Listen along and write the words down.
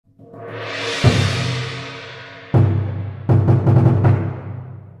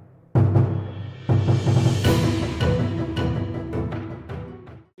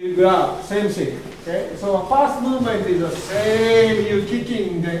grab, same thing. Okay, so first movement is the same. You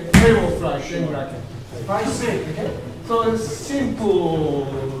kicking the elbow strike, same racket. Okay, so it's simple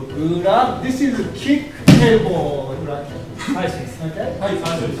grab. This is kick elbow racket. Okay.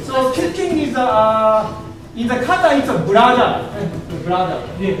 So kicking is in the kata it's a brother.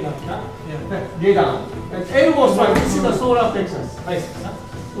 Lay down. And elbow strike. This is the solar plexus.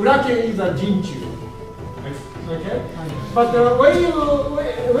 Racket is a jinchu. Okay. But when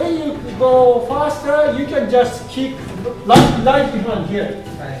you go faster, you can just kick right behind here.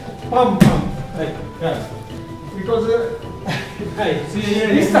 Pam pam. Because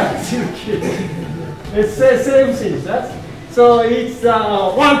this time still kick. It's the same thing. Right? So it's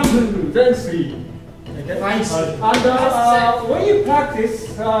 1, 2, then 3. Okay. Nice. And when you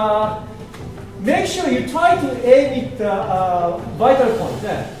practice, make sure you try to aim it vital point.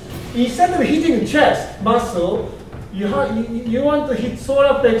 Instead of hitting the chest muscle, you want to hit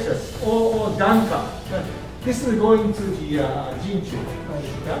solar plexus or danka. This is going to the jinchu.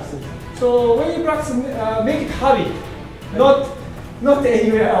 So when you practice, make it habit, not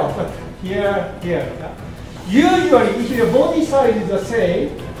anywhere else, but here. Usually, if your body size is the same,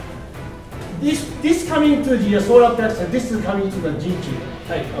 this coming to the solar plexus, this is coming to the jinchu,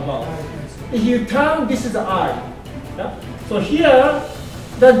 above. If you turn, this is the eye. So here,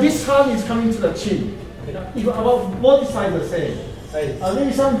 this hand is coming to the chin. If our body size is the same.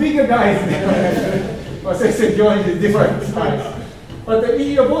 Maybe some bigger guys, but they join is different size. But if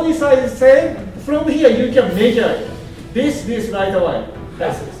your body size is the same, from here you can measure this right away.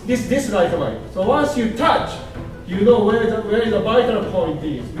 This right away. So once you touch, you know where the vital point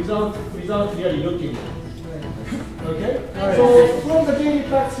is without really looking. Okay? So from the daily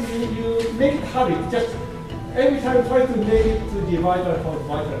practice, you make it habit. Just every time try to make it to the vital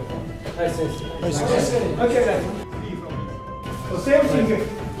point. Okay, so same thing,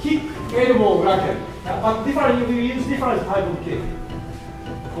 kick, elbow, racket. But different, you use different type of kick.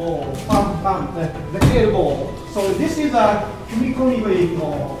 Go, pam, pam, the elbow. So this is a kumikoni no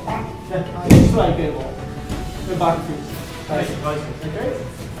this like elbow, the back fist. Okay?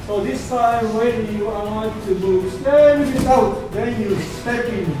 So this time when you want to move slowly out, then you step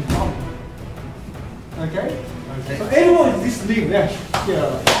in up. Okay? So elbow is this limb,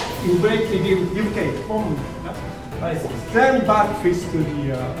 here. You break the duplicate from then back fist to the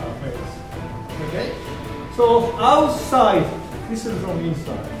face. Okay? So outside, this is from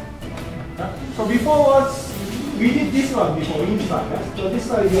inside. So before we did this one before inside. So this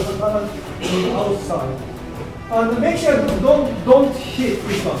side you have outside. And make sure don't hit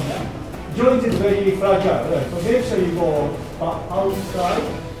this one. Joint is very fragile. So make sure you go outside.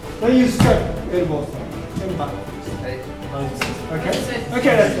 Then you step elbow side. Then back. Okay?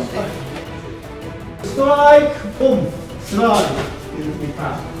 Okay, let's go. Strike, boom, slide is the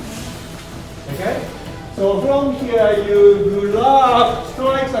pass. Okay? So from here you grab,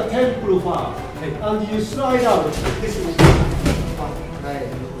 strike the temple far, and you slide out. This is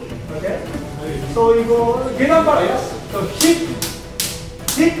okay? So you go, get up, yes? So hit,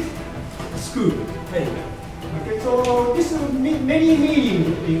 scoop. Okay, so this is many meaning.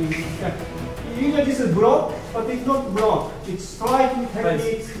 Either this is block, but it's not block. It's striking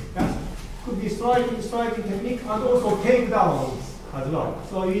technique. Yes? Could be striking technique, and also takedown as well.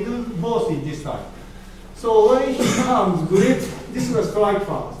 So you do both in this time. So when he comes, grip, this is a strike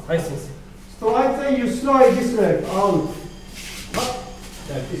first. Strike, then you slide this leg out.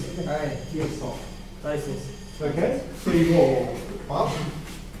 Like this. Yes, so. Okay? So you go up,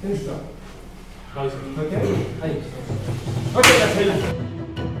 and stop. Okay? Okay, that's it.